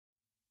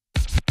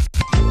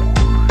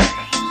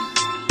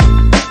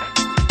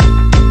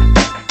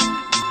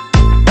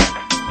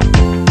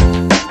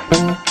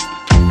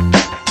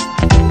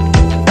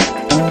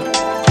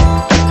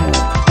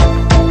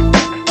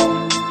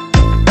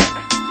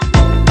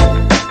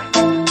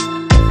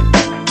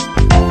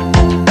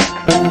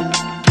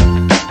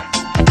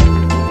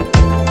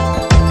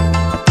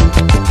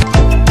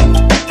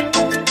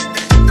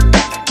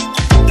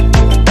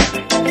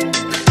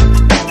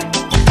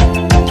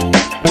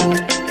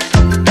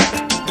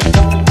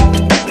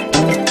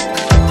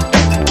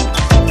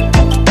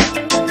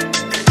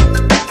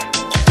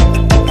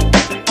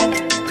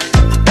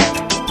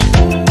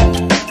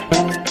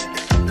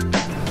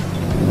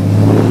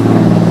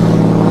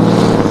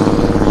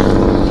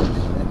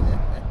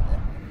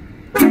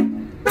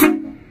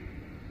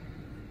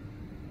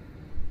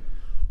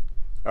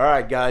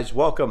Alright guys,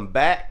 welcome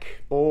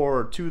back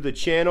or to the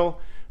channel.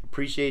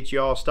 Appreciate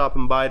y'all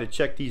stopping by to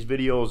check these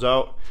videos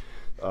out.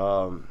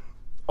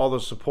 All the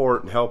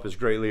support and help is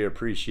greatly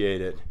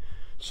appreciated.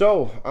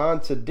 So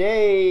on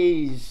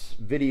today's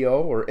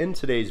video, or in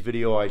today's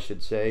video I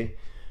should say,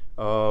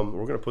 we're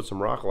going to put some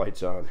rock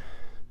lights on.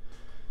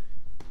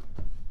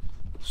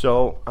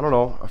 So I don't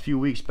know, a few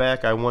weeks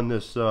back I won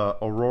this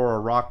Aurora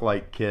rock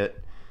light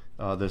kit,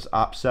 this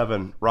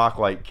Op7 rock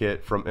light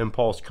kit from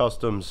Impulse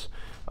Customs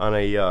on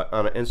an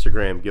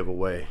Instagram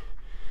giveaway.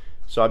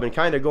 So I've been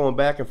kind of going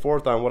back and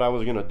forth on what I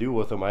was going to do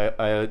with them.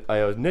 I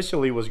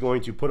initially was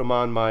going to put them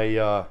on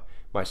my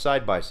my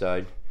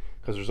side-by-side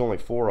because there's only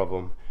 4 of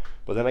them,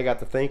 but then I got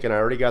to thinking I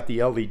already got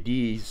the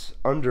LEDs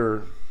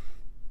under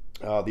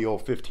the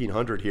old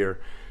 1500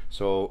 here,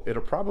 so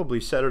it'll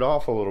probably set it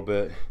off a little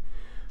bit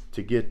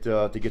to get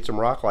some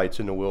rock lights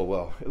in the wheel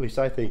well. At least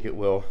I think it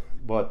will,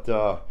 but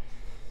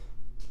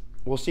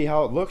we'll see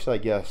how it looks, I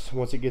guess,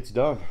 once it gets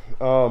done.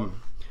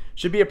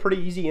 Should be a pretty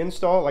easy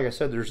install. Like I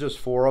said, there's just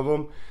 4 of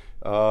them.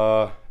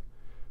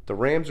 The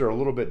rams are a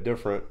little bit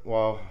different.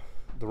 Well,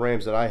 the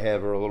rams that I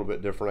have are a little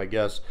bit different, I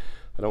guess.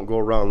 I don't go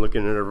around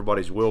looking at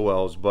everybody's wheel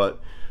wells,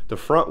 but the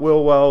front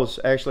wheel wells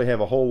actually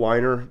have a whole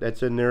liner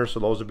that's in there, so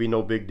those would be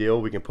no big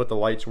deal. We can put the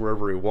lights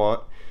wherever we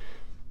want.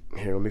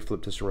 Here, let me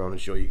flip this around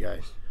and show you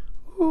guys.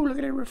 Ooh, look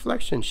at that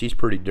reflection. She's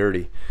pretty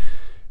dirty.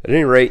 At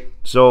any rate,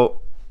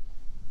 so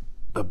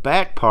the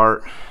back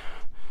part,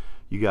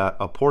 you got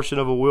a portion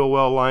of a wheel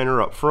well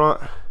liner up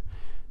front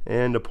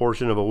and a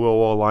portion of a wheel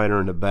well liner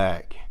in the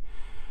back.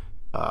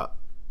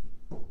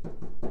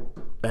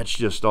 That's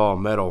just all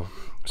metal.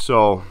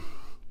 So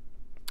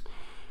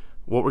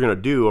what we're going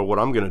to do, or what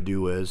I'm going to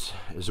do is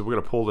we're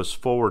going to pull this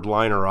forward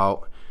liner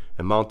out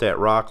and mount that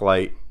rock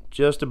light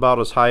just about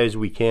as high as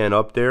we can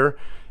up there,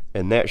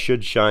 and that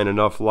should shine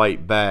enough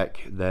light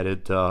back that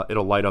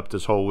it'll light up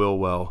this whole wheel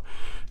well.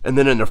 And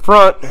then in the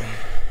front,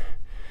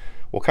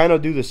 we'll kind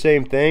of do the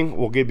same thing.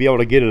 We'll be able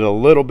to get it a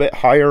little bit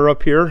higher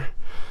up here.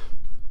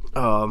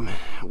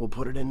 We'll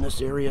put it in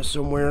this area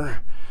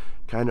somewhere,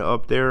 kind of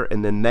up there,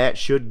 and then that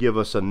should give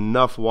us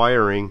enough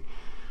wiring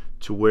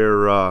to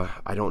where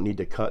I don't need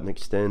to cut and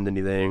extend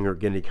anything or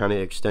get any kind of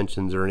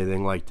extensions or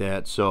anything like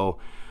that. So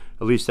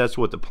at least that's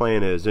what the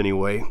plan is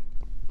anyway.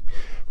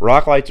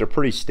 Rock lights are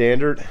pretty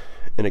standard,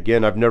 and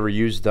again, I've never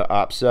used the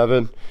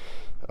Op7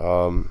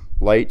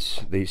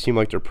 lights. They seem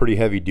like they're pretty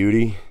heavy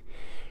duty,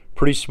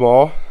 pretty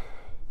small,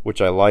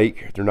 which I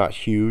like. They're not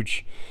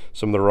huge.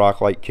 Some of the rock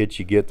light kits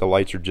you get, the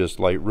lights are just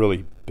like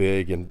really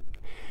big and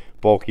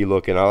bulky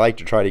looking. I like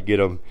to try to get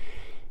them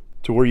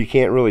to where you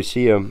can't really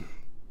see them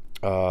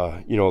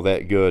you know,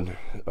 that good.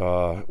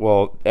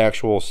 Well,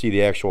 see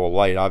the actual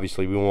light.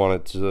 Obviously we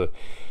want it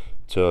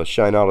to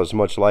shine out as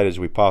much light as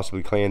we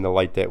possibly can to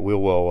light that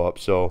wheel well up.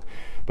 So,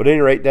 but at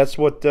any rate, that's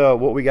what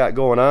we got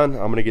going on.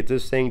 I'm gonna get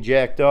this thing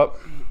jacked up,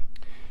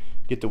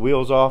 get the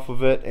wheels off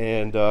of it,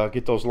 and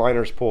get those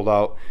liners pulled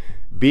out.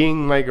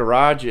 Being my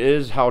garage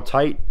is how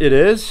tight it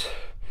is,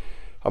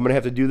 I'm gonna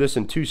have to do this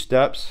in 2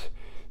 steps.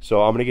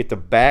 So I'm gonna get the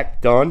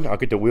back done. I'll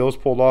get the wheels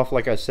pulled off,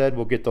 like I said.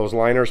 We'll get those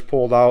liners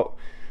pulled out.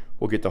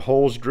 We'll get the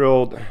holes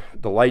drilled,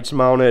 the lights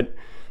mounted,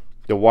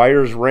 the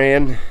wires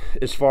ran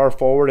as far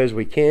forward as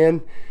we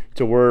can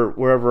to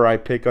wherever I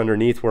pick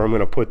underneath where I'm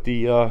gonna put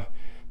the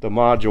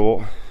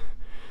module.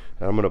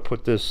 And I'm gonna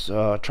put this,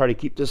 try to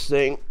keep this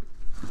thing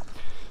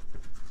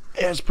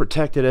as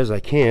protected as I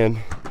can.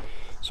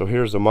 So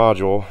here's the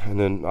module, and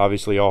then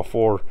obviously all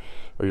 4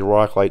 of your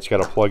rock lights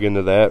got to plug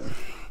into that.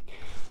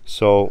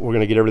 So we're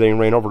going to get everything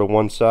ran over to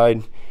one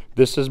side.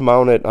 This is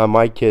mounted on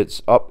my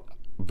kits up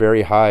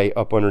very high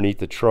up underneath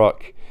the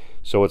truck,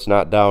 so it's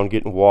not down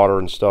getting water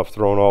and stuff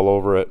thrown all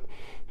over it.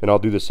 And I'll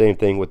do the same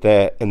thing with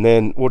that. And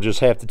then we'll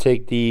just have to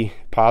take the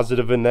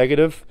positive and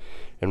negative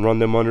and run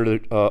them under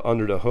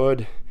the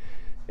hood.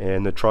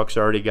 And the truck's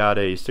already got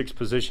a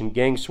 6-position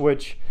gang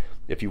switch.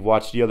 If you've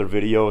watched the other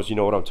videos, you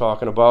know what I'm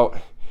talking about.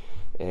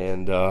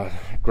 And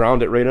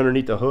ground it right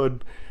underneath the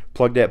hood,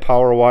 plug that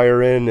power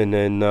wire in, and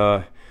then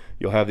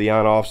you'll have the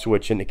on-off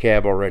switch in the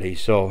cab already.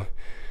 So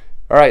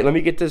all right, let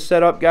me get this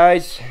set up,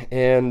 guys,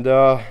 and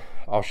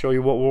I'll show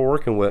you what we're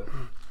working with.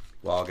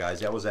 Wow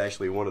guys, that was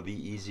actually one of the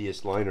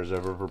easiest liners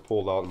I've ever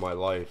pulled out in my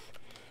life.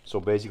 So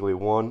basically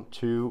 1,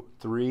 2,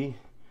 3,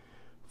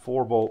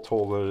 4 bolts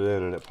holding it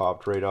in, and it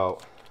popped right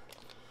out.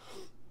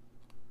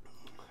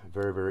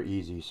 Very, very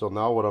easy. So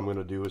now what I'm going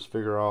to do is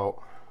figure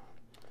out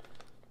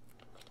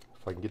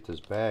if I can get this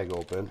bag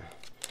open.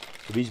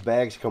 So these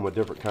bags come with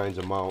different kinds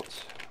of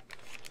mounts.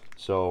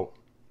 So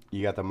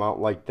you got the mount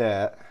like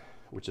that,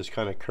 which is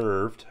kind of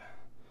curved.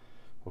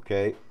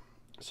 Okay,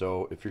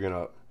 so if you're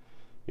gonna,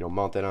 you know,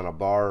 mount that on a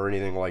bar or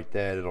anything like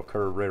that, it'll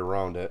curve right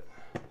around it.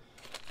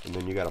 And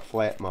then you got a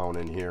flat mount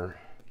in here,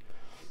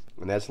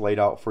 and that's laid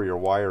out for your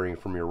wiring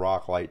from your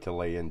rock light to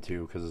lay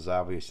into, because it's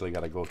obviously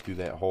got to go through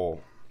that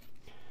hole.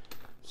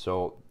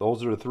 So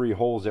those are the 3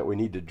 holes that we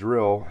need to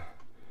drill.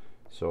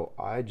 So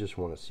I just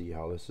want to see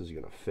how this is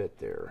going to fit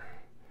there.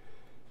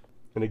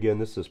 And again,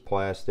 this is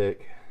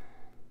plastic,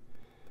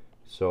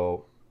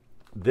 so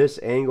this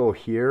angle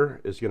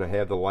here is going to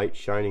have the light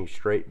shining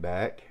straight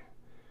back,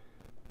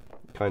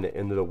 kind of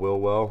into the wheel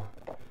well.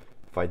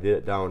 If I did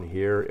it down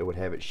here, it would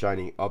have it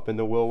shining up in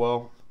the wheel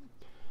well.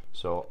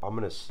 So I'm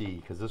going to see,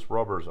 because this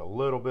rubber is a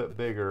little bit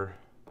bigger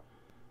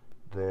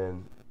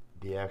than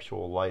the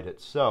actual light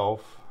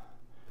itself,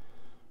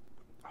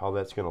 how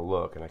that's going to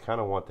look. And I kind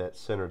of want that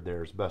centered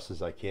there as best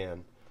as I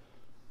can.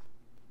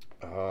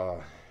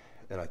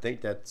 And I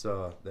think that's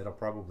that'll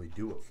probably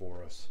do it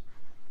for us.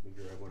 Let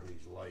me grab one of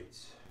these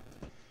lights.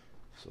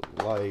 So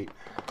light,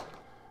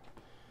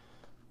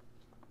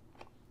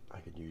 I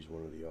could use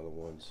one of the other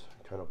ones.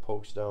 Kind of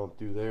pokes down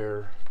through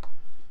there.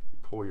 You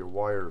pull your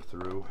wire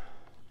through,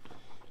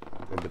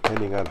 and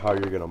depending on how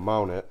you're going to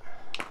mount it,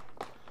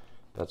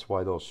 that's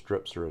why those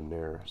strips are in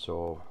there.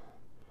 So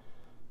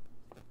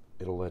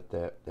it'll let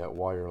that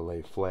wire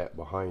lay flat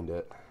behind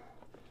it,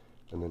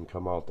 and then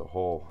come out the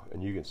hole.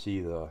 And you can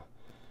see the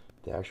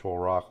actual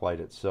rock light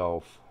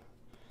itself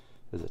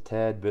is a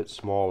tad bit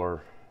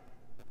smaller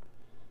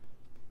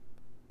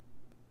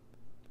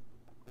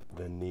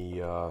than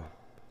the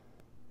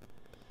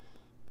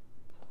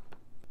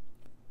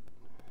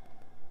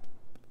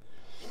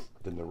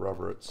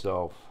rubber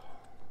itself.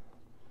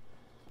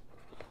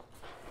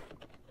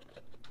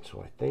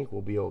 So I think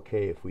we'll be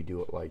okay if we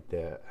do it like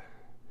that.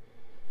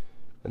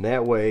 And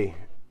that way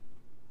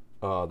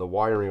the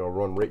wiring will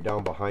run right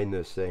down behind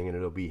this thing, and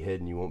it'll be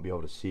hidden. You won't be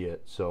able to see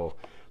it. So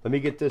let me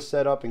get this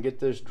set up and get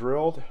this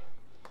drilled,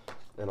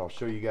 and I'll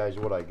show you guys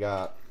what I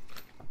got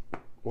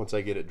once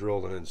I get it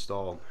drilled and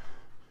installed.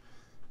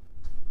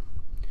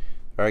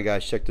 Alright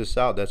guys, check this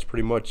out. That's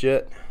pretty much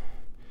it.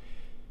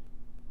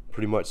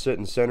 Pretty much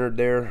sitting centered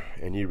there,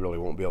 and you really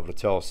won't be able to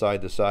tell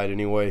side to side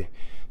anyway.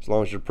 As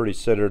long as you're pretty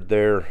centered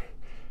there,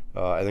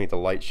 I think the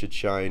light should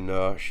shine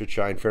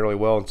fairly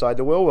well inside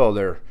the wheel well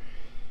there.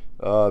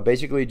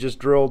 Basically just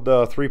drilled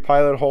 3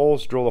 pilot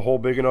holes, drilled a hole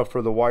big enough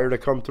for the wire to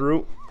come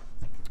through,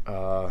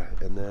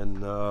 and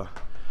then a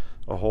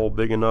hole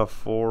big enough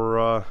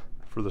for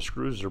the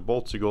screws or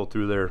bolts to go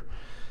through there.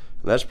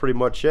 And that's pretty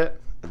much it.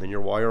 And then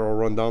your wire will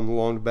run down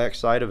along the back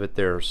side of it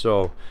there.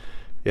 So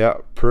yeah,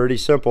 pretty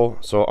simple.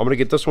 So I'm gonna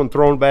get this one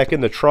thrown back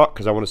in the truck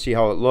because I want to see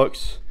how it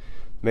looks,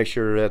 make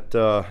sure that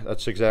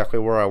that's exactly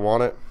where I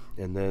want it,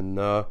 and then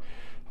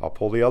I'll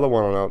pull the other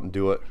one out and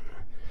do it.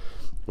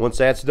 Once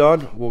that's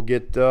done, we'll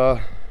get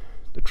the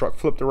truck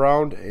flipped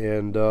around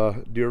and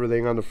do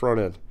everything on the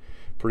front end.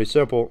 Pretty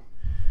simple.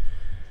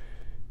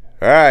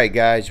 Alright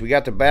guys, we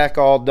got the back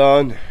all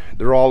done.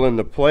 They're all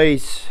into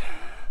place.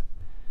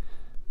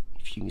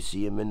 If you can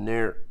see him in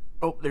there.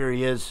 Oh, there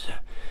he is.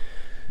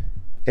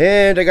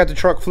 And I got the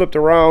truck flipped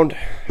around.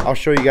 I'll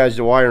show you guys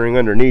the wiring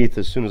underneath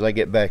as soon as I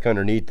get back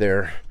underneath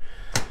there.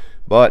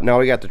 But now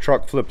we got the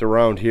truck flipped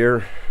around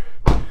here,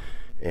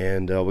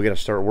 and we got to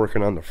start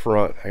working on the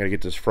front. I got to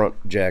get this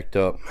front jacked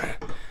up.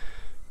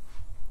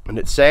 And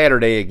it's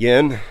Saturday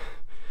again,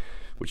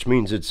 which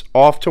means it's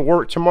off to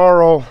work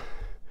tomorrow.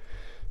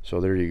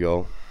 So there you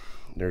go.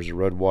 There's the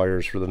red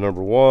wires for the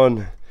number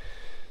 1.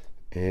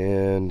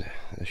 And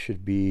that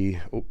should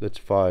be, oh, that's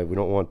 5. We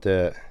don't want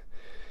that.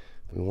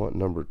 We want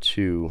number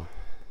 2.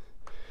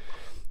 At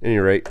any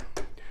rate,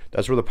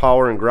 that's where the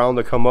power and ground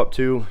to come up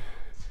to.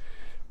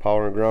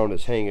 Power and ground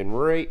is hanging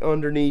right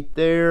underneath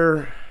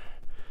there.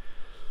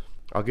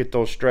 I'll get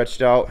those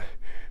stretched out.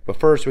 But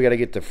first, we got to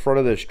get the front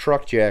of this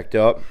truck jacked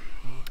up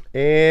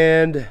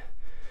and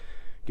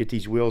get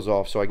these wheels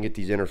off so I can get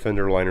these inner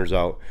fender liners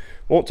out.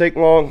 Won't take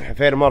long. I've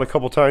had them out a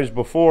couple times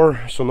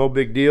before, so no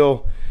big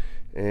deal.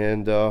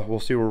 And we'll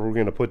see where we're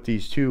going to put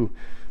these 2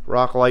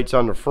 rock lights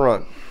on the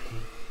front.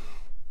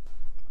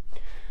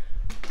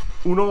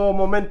 Uno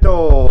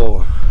momento.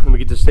 Let me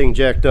get this thing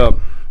jacked up.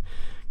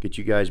 Get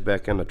you guys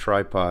back on the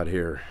tripod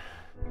here.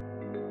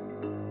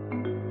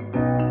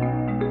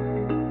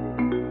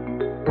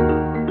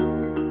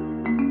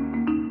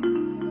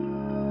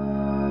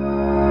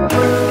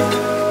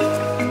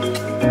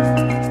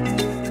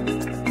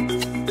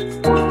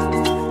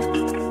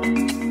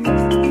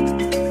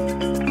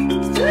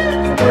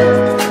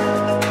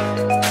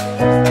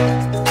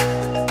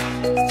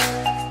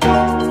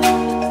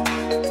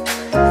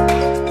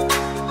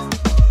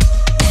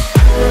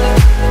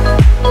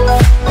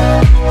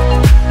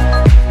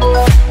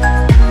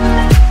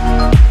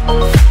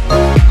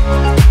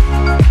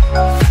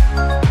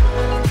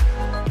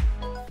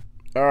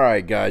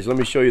 Alright guys, let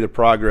me show you the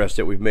progress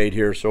that we've made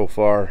here so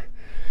far.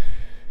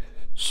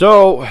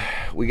 So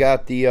we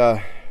got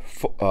the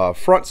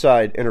front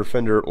side inner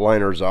fender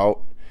liners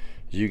out.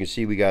 As you can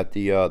see, we got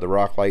the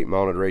rock light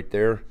mounted right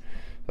there.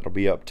 That'll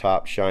be up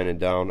top shining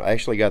down. I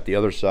actually got the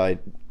other side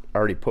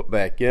already put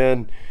back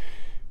in.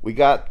 We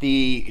got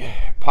the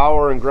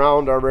power and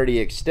ground already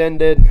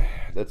extended.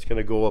 That's going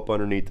to go up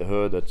underneath the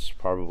hood. That's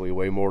probably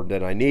way more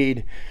than I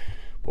need,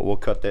 but we'll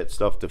cut that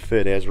stuff to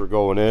fit as we're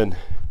going in.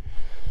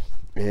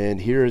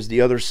 And here is the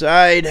other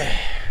side.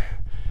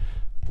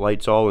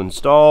 Lights all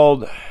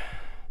installed.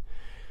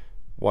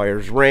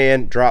 Wires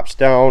ran, drops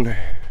down.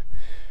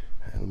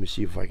 Let me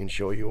see if I can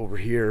show you over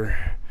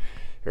here.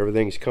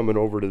 Everything's coming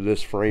over to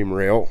this frame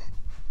rail.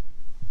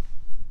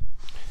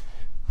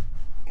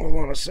 Hold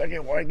on a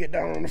second while I get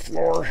down on the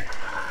floor.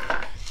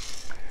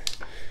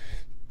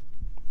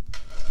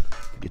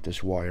 Get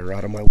this wire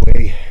out of my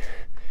way.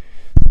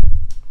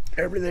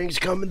 Everything's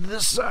coming to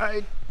this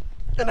side.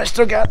 And I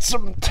still got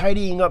some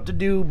tidying up to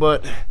do,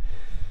 but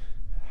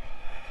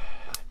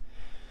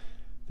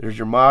there's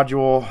your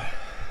module,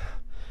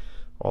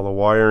 all the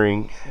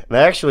wiring. And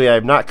actually, I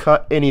have not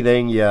cut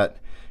anything yet.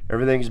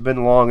 Everything's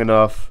been long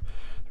enough.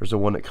 There's the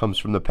one that comes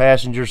from the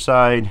passenger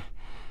side,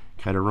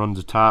 kind of runs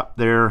the top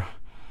there.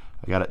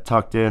 I got it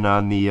tucked in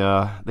on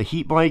the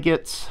heat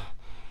blankets,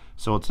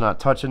 so it's not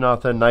touching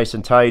nothing, nice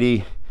and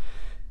tidy.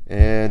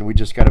 And we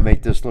just got to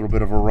make this little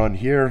bit of a run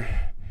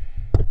here,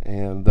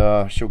 and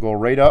she'll go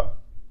right up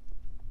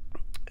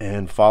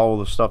and follow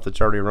the stuff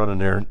that's already running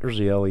there. There's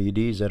the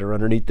LEDs that are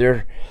underneath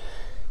there.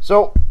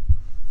 So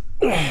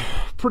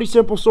pretty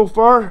simple so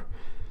far.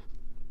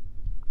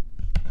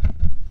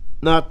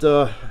 Not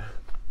too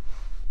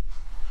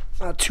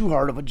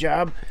hard of a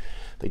job.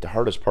 I think the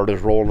hardest part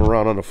is rolling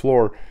around on the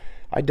floor.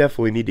 I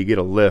definitely need to get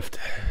a lift.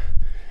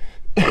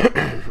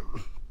 I'm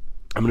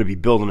going to be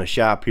building a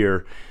shop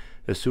here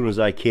as soon as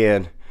I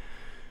can.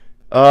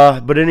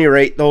 But at any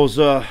rate, those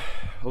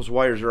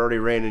wires are already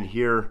ran in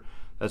here.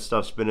 That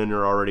stuff's been in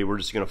there already. We're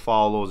just going to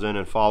follow those in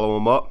and follow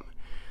them up.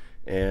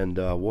 And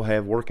we'll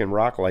have working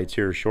rock lights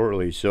here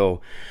shortly. So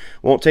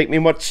won't take me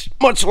much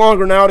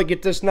longer now to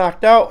get this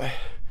knocked out.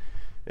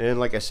 And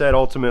like I said,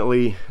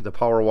 ultimately, the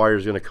power wire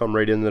is going to come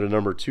right into the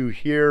number 2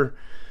 here.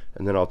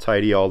 And then I'll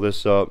tidy all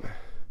this up.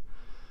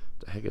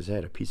 What the heck is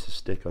that? A piece of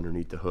stick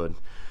underneath the hood.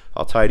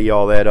 I'll tidy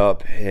all that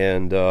up,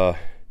 and the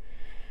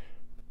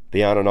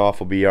on and off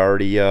will be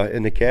already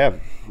in the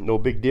cab. No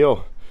big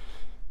deal.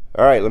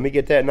 All right, let me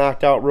get that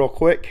knocked out real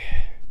quick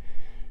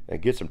and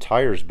get some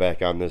tires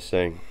back on this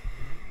thing.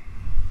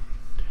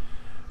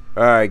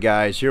 All right,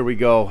 guys, here we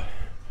go.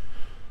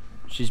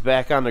 She's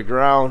back on the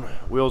ground.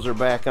 Wheels are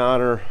back on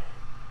her.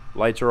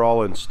 Lights are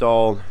all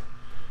installed.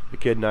 The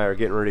kid and I are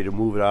getting ready to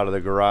move it out of the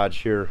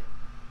garage here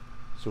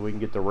so we can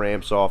get the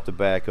ramps off the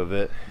back of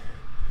it.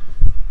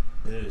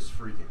 It is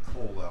freaking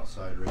cold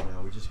outside right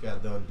now. We just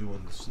got done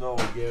doing the snow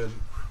again.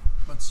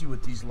 Let's see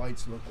what these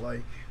lights look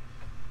like.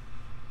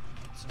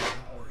 Get some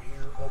power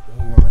here. Oh,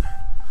 hold on.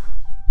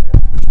 I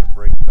gotta push the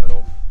brake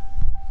pedal.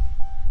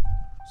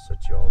 Set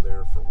you all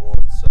there for 1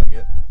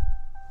 second.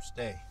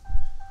 Stay.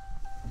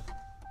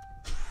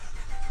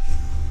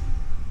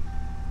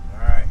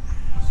 Alright,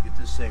 let's get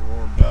this thing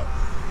warmed up.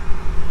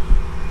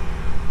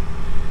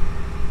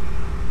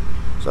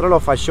 So I don't know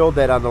if I showed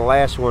that on the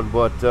last one,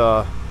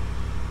 but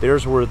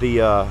there's where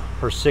the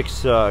her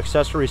 6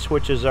 accessory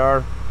switches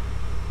are.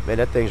 Man,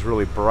 that thing's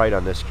really bright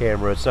on this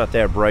camera. It's not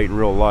that bright in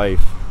real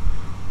life.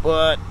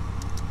 But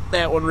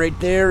that one right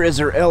there is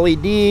her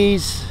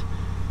LEDs.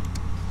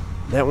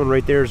 That one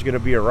right there is going to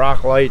be her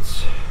rock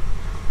lights.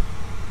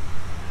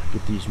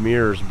 Get these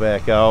mirrors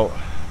back out.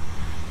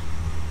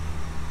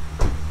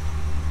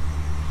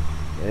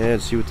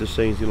 And see what this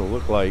thing's going to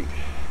look like.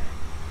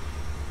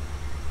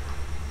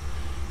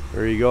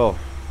 There you go.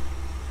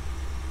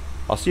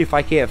 I'll see if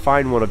I can't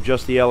find one of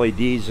just the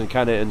LEDs and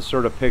kind of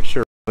insert a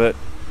picture of it,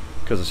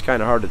 because it's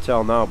kind of hard to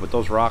tell now, but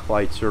those rock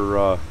lights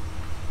are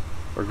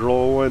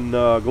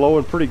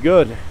glowing pretty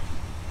good.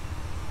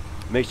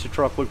 Makes the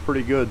truck look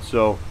pretty good.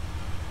 So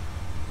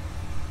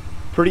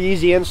pretty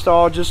easy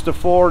install, just the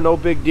 4, no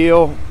big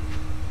deal.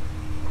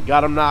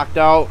 Got them knocked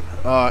out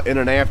in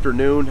an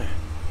afternoon.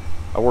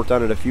 I worked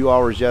on it a few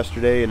hours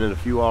yesterday and then a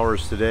few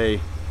hours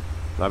today.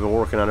 I've been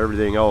working on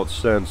everything else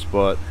since,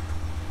 but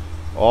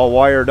all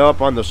wired up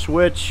on the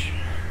switch.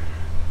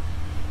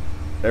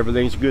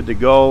 Everything's good to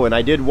go. And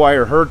I did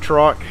wire her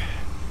truck.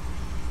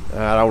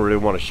 I don't really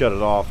want to shut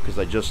it off because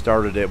I just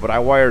started it, but I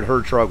wired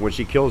her truck. When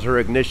she kills her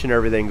ignition,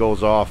 everything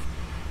goes off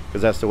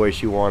because that's the way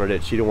she wanted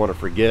it. She didn't want to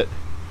forget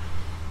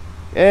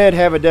and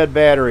have a dead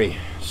battery.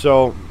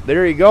 So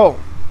there you go.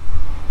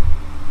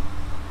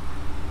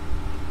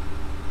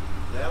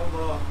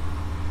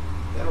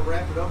 That'll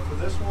wrap it up for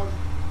this one.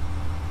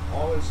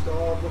 All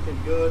installed, looking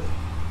good.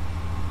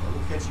 And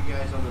we'll catch you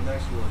guys on the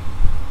next one.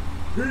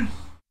 Peace.